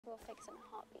will fix in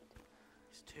a heartbeat.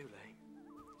 It's too late.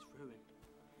 It's ruined.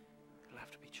 It'll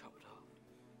have to be chopped off.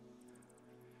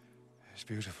 It's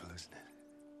beautiful, isn't it?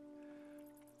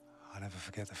 I'll never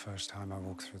forget the first time I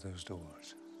walked through those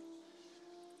doors.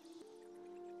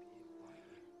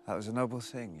 That was a noble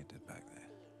thing you did back there.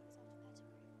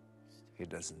 He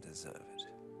doesn't deserve it.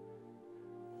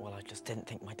 Well, I just didn't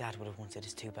think my dad would have wanted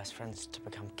his two best friends to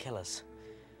become killers.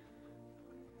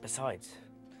 Besides,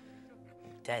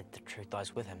 dead, the truth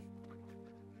lies with him.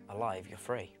 Alive, you're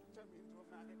free.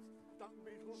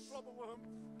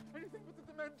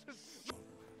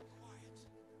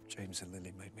 James and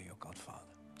Lily made me your godfather.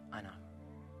 I know.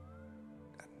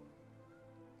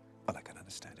 Well, I can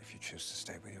understand if you choose to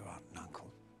stay with your aunt and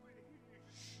uncle.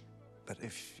 But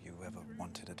if you ever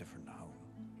wanted a different home...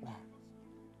 What?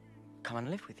 Come and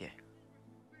live with you?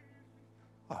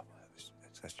 Well,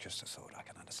 that's just a thought. I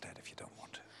can understand if you don't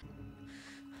want to.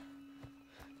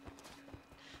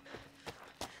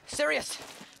 Sirius!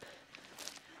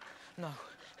 No.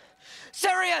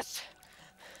 Sirius!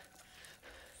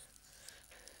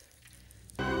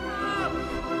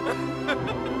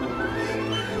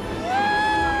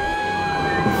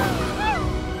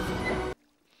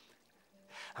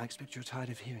 I expect you're tired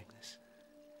of hearing this.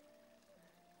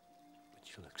 But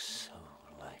you look so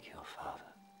like your father.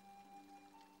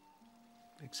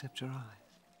 Except your eyes.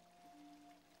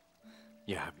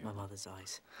 You have your... My mother's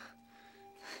eyes.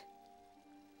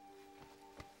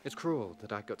 It's cruel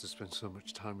that I got to spend so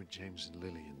much time with James and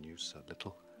Lily and you so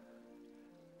little.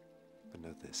 But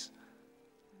know this.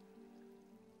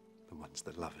 The ones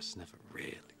that love us never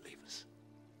really leave us.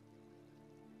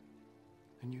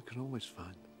 And you can always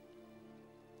find them.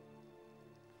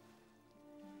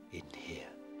 In here.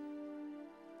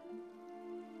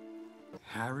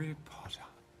 Harry Potter.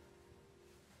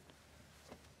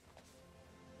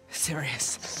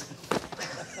 Sirius.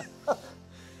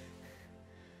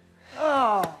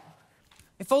 Oh.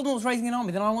 If Voldemort's raising an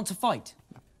army, then I want to fight.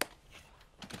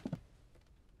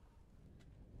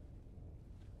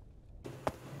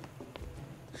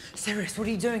 Sirius, what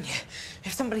are you doing here?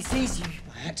 If somebody sees you...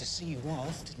 I had to see you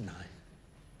off, didn't I?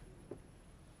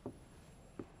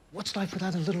 What's life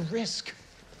without a little risk?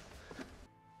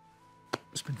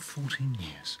 It's been 14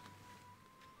 years.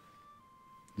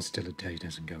 And still a day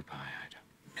doesn't go by. I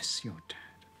don't miss your dad.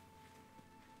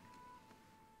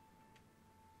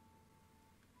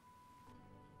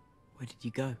 Where did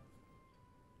you go?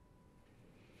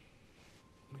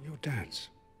 Your dad's.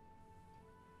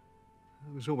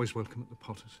 I was always welcome at the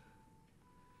Potters.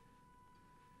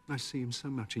 I see him so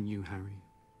much in you, Harry.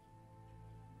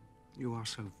 You are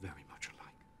so very much alike.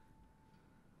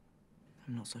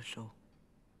 I'm not so sure.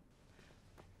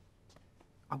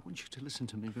 I want you to listen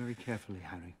to me very carefully,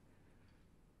 Harry.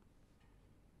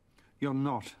 You're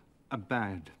not a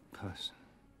bad person.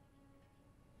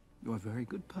 You're a very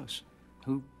good person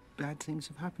who bad things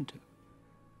have happened to.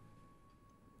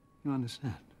 You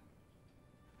understand?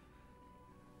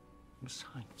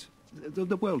 Besides,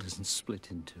 the world isn't split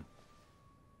into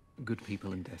good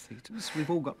people and Death Eaters.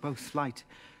 We've all got both light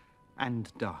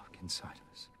and dark inside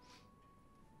of us.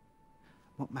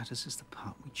 What matters is the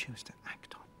part we choose to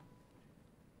act on.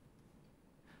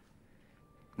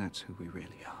 That's who we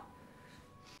really are.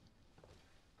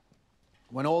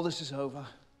 When all this is over,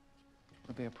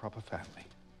 we'll be a proper family.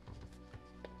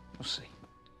 We'll see.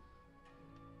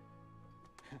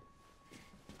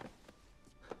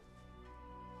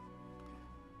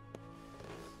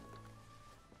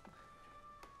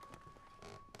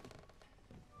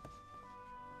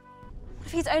 What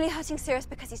if he's only hurting Sirius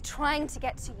because he's trying to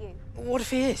get to you? What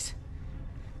if he is?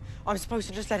 I'm supposed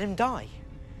to just let him die.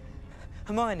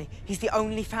 Hermione, he's the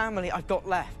only family I've got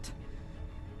left.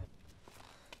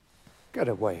 Get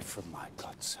away from my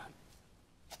godson.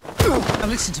 Now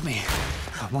listen to me.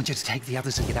 I want you to take the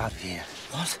others and get out of here.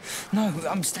 What? No,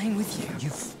 I'm staying with you.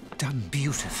 You've done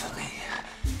beautifully.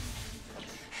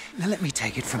 Now let me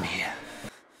take it from here.